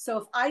 So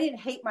if I didn't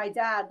hate my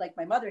dad like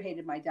my mother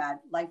hated my dad,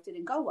 life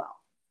didn't go well.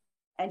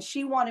 And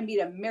she wanted me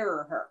to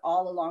mirror her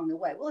all along the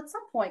way. Well, at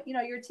some point,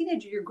 you're a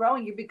teenager, you're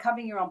growing, you're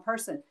becoming your own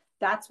person.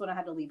 That's when I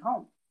had to leave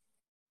home.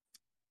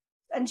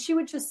 And she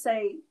would just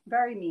say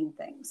very mean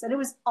things. And it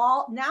was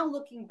all, now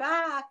looking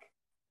back,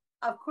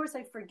 of course,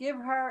 I forgive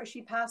her.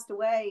 She passed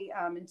away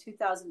in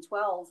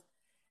 2012.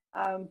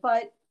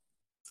 But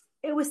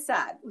it was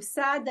sad. It was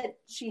sad that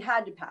she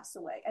had to pass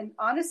away. And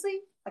honestly,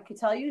 I could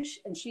tell you,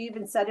 and she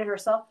even said it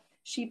herself,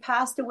 she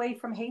passed away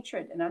from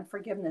hatred and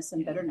unforgiveness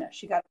and bitterness.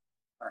 She got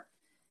her.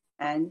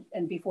 And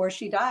before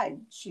she died,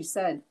 she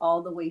said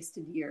all the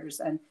wasted years.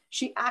 And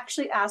she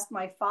actually asked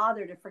my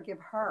father to forgive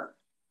her,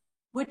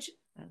 which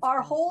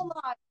our whole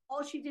life,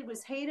 all she did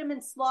was hate him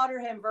and slaughter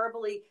him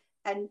verbally,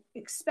 and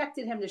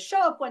expected him to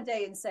show up one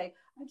day and say,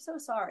 I'm so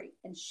sorry.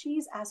 And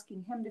she's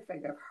asking him to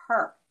forgive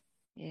her.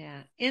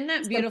 Yeah. Isn't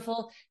that So,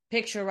 beautiful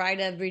picture, right,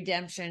 of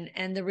redemption?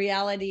 And the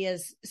reality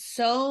is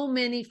so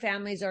many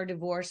families are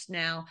divorced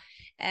now.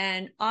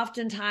 And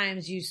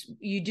oftentimes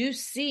you do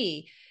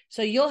see,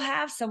 so you'll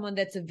have someone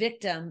that's a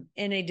victim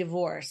in a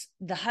divorce.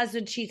 The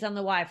husband cheats on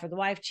the wife or the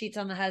wife cheats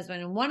on the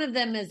husband, and one of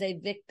them is a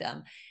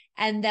victim.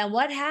 And then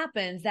what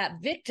happens?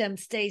 That victim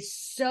stays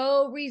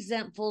so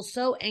resentful,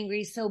 so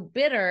angry, so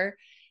bitter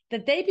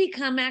that they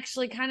become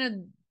actually kind of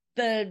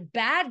the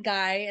bad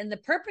guy and the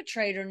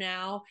perpetrator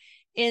now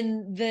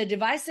in the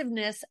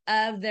divisiveness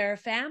of their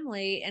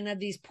family and of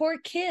these poor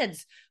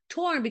kids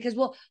torn because,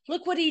 well,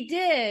 look what he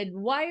did.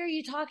 Why are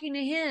you talking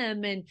to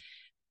him? And,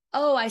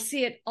 oh, I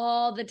see it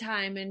all the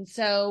time. And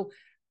so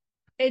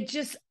it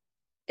just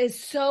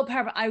is so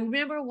powerful. I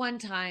remember one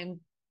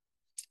time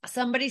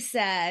somebody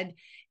said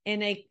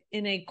in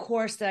a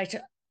course that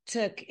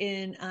took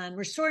in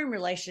restoring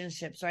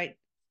relationships, right?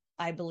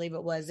 I believe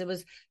it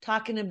was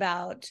talking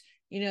about,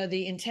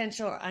 the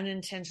intentional or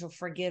unintentional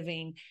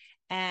forgiving.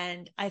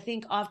 And I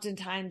think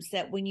oftentimes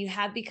that when you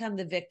have become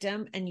the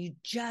victim and you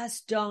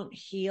just don't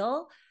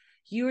heal,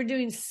 you are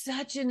doing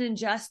such an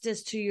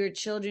injustice to your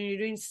children. You're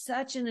doing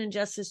such an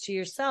injustice to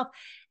yourself.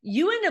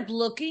 You end up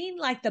looking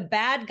like the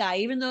bad guy,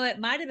 even though it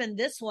might have been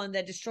this one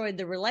that destroyed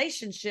the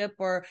relationship,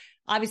 or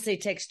obviously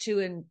it takes two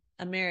in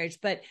a marriage,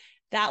 but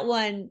that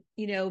one,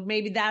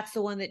 maybe that's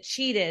the one that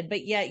cheated,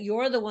 but yet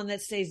you're the one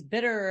that stays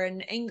bitter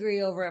and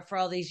angry over it for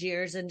all these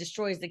years and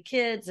destroys the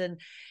kids. And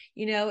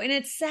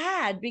it's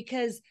sad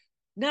because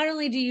not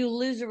only do you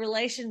lose a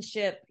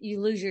relationship,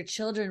 you lose your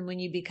children when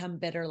you become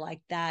bitter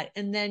like that.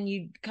 And then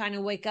you kind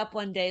of wake up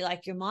one day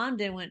like your mom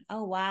did and went,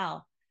 oh,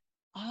 wow,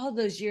 all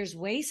those years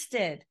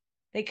wasted.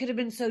 They could have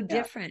been so yeah.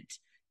 different,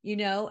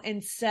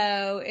 And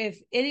so if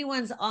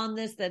anyone's on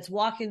this that's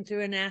walking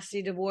through a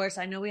nasty divorce,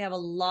 I know we have a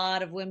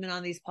lot of women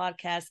on these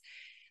podcasts.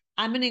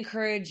 I'm going to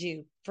encourage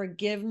you.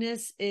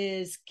 Forgiveness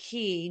is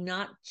key,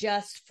 not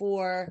just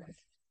for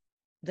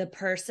the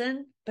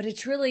person, but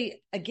it's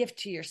really a gift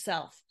to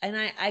yourself. And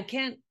I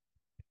can't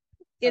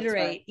That's right.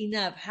 iterate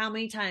enough how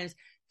many times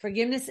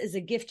forgiveness is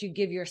a gift you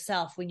give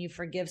yourself when you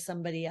forgive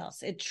somebody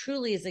else. It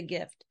truly is a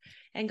gift.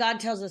 And God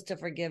tells us to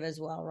forgive as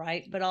well,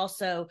 right? But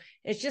also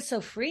it's just so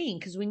freeing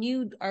because when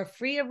you are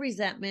free of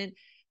resentment,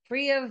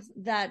 free of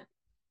that,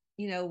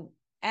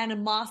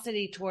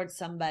 animosity towards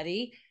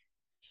somebody,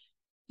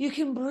 you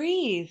can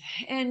breathe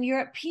and you're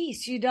at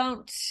peace. You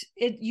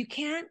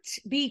can't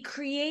be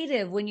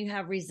creative when you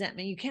have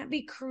resentment. You can't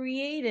be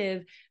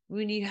creative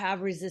when you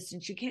have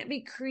resistance. You can't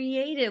be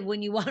creative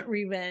when you want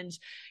revenge.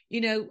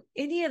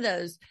 Any of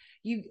those,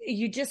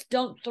 you just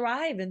don't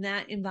thrive in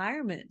that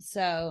environment.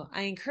 So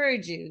I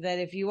encourage you that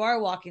if you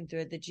are walking through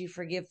it, that you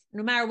forgive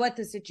no matter what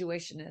the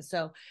situation is.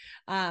 So,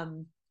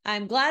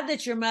 I'm glad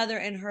that your mother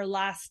in her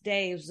last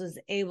days was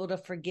able to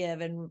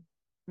forgive and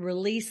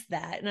release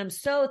that. And I'm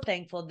so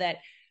thankful that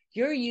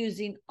you're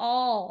using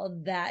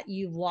all that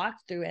you've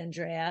walked through,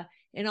 Andrea,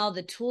 and all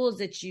the tools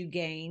that you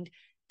gained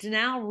to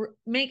now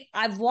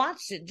I've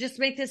watched it just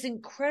make this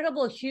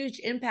incredible, huge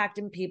impact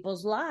in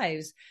people's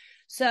lives.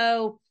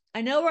 So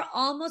I know we're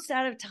almost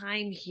out of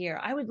time here.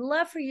 I would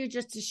love for you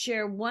just to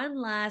share one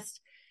last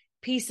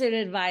piece of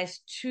advice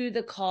to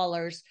the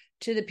callers,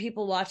 to the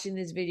people watching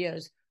these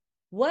videos.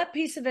 What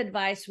piece of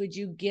advice would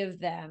you give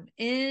them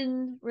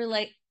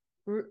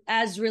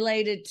as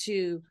related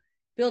to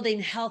building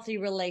healthy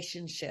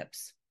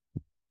relationships?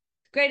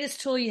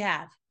 Greatest tool you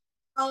have.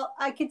 Well,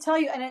 I can tell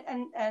you,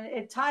 and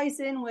it ties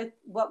in with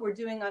what we're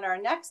doing on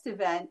our next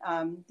event,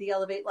 the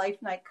Elevate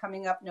Life Night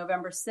coming up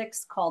November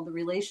 6th, called the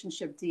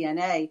Relationship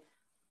DNA.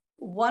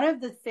 One of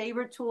the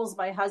favorite tools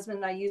my husband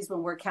and I use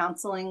when we're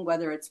counseling,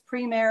 whether it's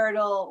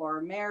premarital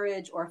or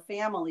marriage or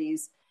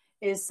families,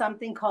 is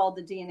something called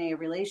the DNA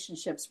of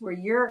relationships, where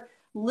you're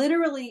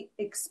literally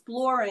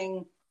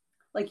exploring,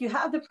 like you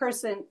have the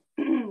person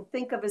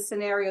think of a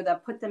scenario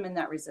that put them in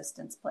that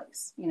resistance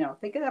place.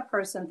 Think of that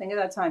person, think of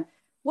that time.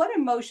 What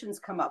emotions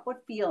come up?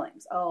 What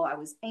feelings? Oh, I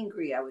was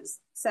angry. I was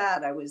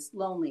sad. I was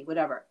lonely,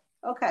 whatever.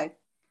 Okay.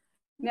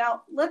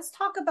 Now let's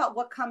talk about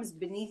what comes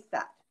beneath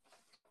that,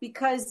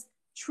 because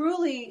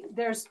truly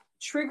there's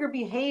trigger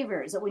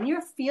behaviors that when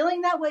you're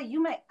feeling that way,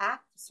 you may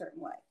act a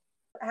certain way.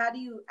 How do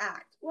you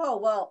act?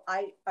 Well,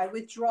 I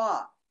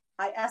withdraw.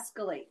 I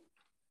escalate.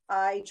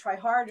 I try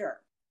harder.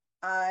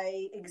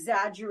 I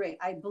exaggerate.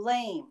 I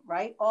blame,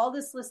 right? All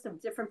this list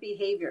of different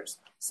behaviors.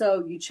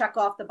 So you check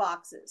off the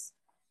boxes.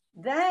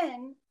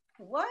 Then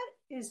what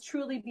is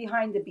truly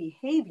behind the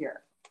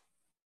behavior?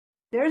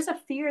 There's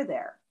a fear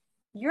there.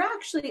 You're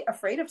actually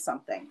afraid of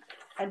something.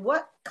 And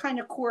what kind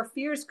of core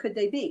fears could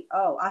they be?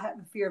 Oh, I have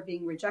a fear of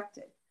being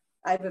rejected.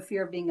 I have a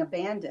fear of being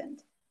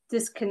abandoned,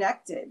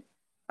 disconnected,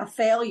 a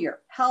failure,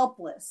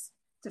 helpless,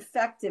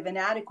 defective,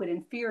 inadequate,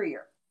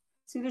 inferior.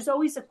 See, there's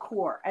always a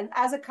core. And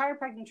as a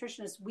chiropractic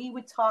nutritionist, we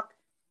would talk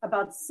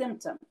about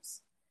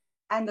symptoms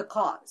and the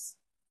cause.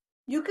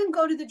 You can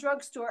go to the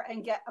drugstore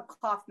and get a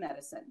cough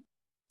medicine.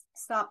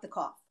 Stop the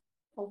cough.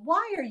 But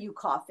why are you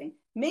coughing?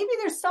 Maybe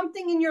there's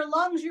something in your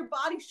lungs your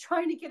body's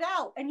trying to get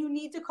out and you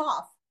need to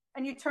cough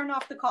and you turn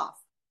off the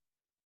cough.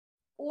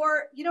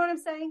 Or, you know what I'm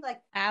saying? Like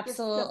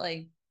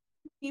Absolutely.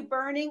 be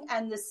burning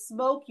and the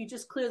smoke, you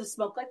just clear the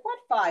smoke. Like, what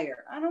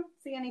fire? I don't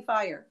see any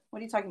fire. What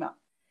are you talking about?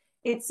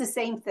 It's the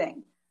same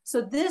thing.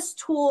 So this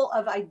tool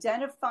of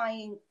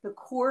identifying the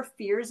core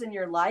fears in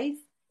your life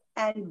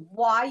and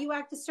why you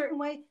act a certain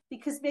way,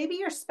 because maybe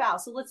your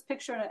spouse, so let's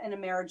picture in a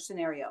marriage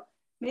scenario,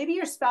 maybe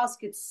your spouse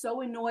gets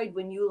so annoyed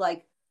when you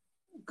like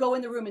go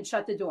in the room and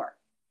shut the door.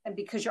 And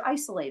because you're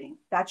isolating,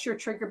 that's your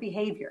trigger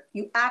behavior.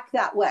 You act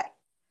that way.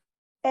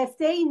 If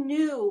they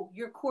knew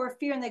your core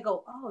fear and they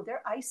go, oh,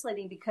 they're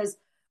isolating because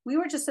we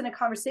were just in a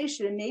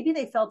conversation and maybe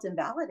they felt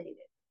invalidated.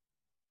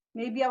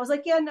 Maybe I was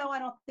like, yeah, no, I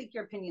don't think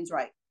your opinion's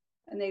right.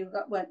 And they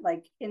went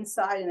like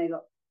inside and they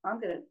go,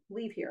 I'm going to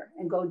leave here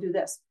and go do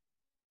this.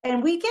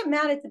 And we get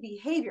mad at the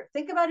behavior.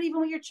 Think about it even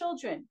with your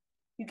children.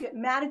 You get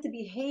mad at the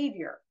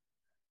behavior.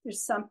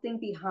 There's something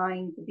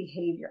behind the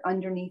behavior,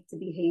 underneath the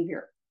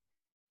behavior.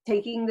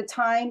 Taking the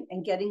time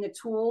and getting a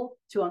tool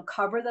to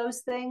uncover those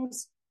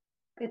things,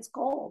 it's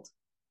gold.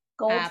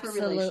 Gold for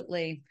relationship.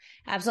 Absolutely.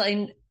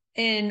 Absolutely.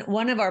 In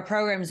one of our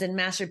programs in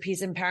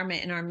Masterpiece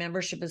Empowerment in our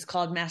membership is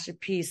called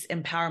Masterpiece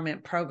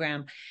Empowerment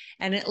Program.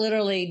 And it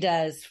literally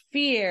does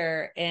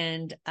fear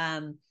and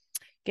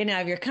getting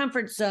out of your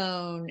comfort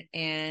zone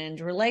and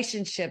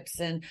relationships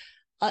and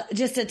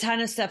just a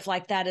ton of stuff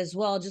like that as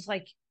well. Just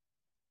like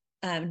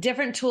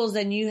different tools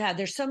than you have.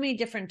 There's so many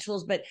different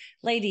tools, but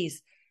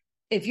ladies,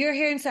 if you're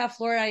here in South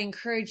Florida, I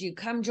encourage you,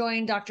 come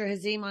join Dr.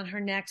 Hazim on her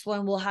next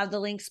one. We'll have the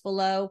links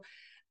below.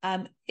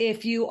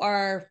 If you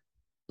are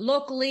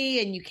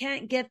locally and you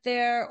can't get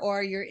there,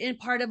 or you're in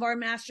part of our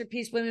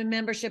Masterpiece Women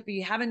membership, or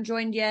you haven't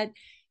joined yet,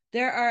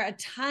 there are a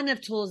ton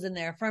of tools in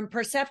there from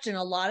perception.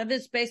 A lot of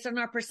it's based on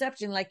our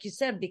perception, like you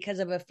said, because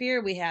of a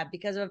fear we have,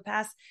 because of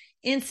past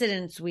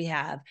incidents we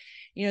have.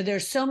 You know,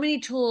 there's so many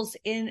tools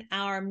in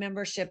our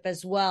membership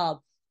as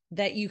well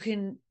that you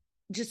can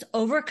just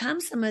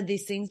overcome some of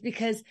these things,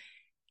 because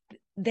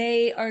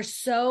they are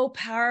so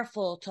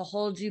powerful to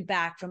hold you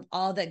back from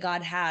all that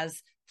God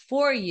has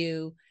for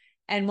you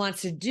and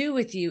wants to do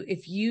with you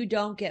if you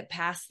don't get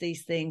past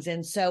these things.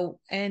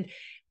 And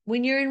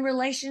when you're in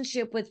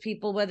relationship with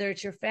people, whether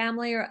it's your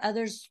family or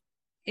others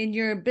in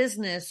your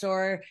business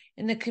or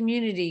in the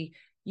community,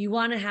 you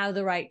want to have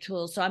the right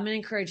tools. So I'm going to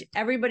encourage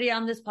everybody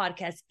on this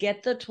podcast,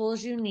 get the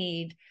tools you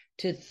need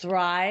to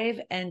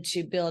thrive and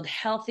to build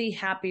healthy,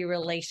 happy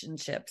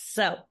relationships.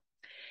 So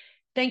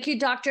thank you,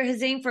 Dr.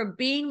 Hazim, for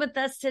being with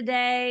us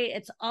today.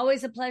 It's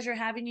always a pleasure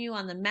having you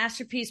on the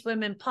Masterpiece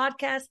Women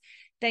podcast.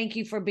 Thank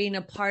you for being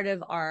a part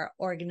of our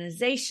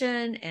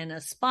organization and a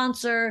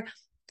sponsor.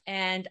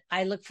 And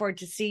I look forward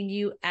to seeing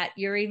you at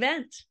your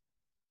event.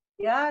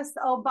 Yes.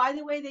 Oh, by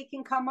the way, they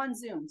can come on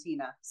Zoom,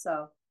 Tina.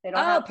 So they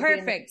don't have to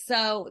perfect.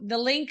 So the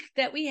link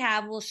that we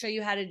have will show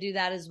you how to do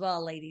that as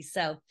well, ladies.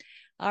 So,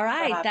 all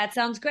right. That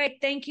sounds great.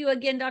 Thank you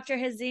again, Dr.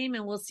 Hazim,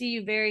 and we'll see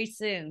you very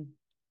soon.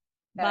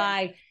 Okay.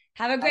 Bye.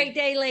 Have a great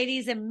day,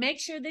 ladies, and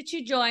make sure that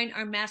you join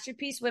our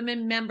Masterpiece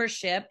Women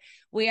membership.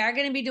 We are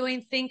going to be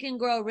doing Think and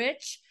Grow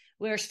Rich.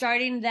 We're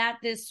starting that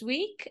this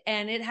week,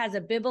 and it has a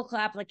biblical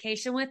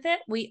application with it.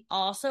 We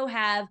also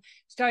have,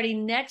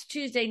 starting next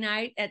Tuesday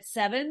night at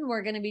 7,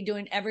 we're going to be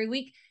doing every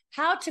week,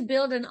 how to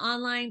build an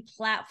online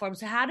platform.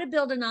 So how to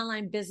build an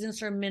online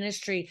business or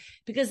ministry,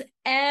 because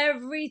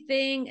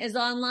everything is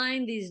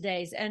online these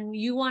days, and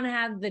you want to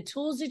have the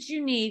tools that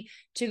you need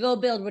to go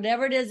build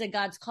whatever it is that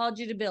God's called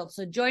you to build.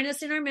 So join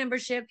us in our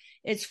membership.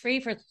 It's free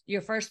for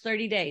your first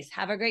 30 days.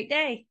 Have a great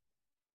day.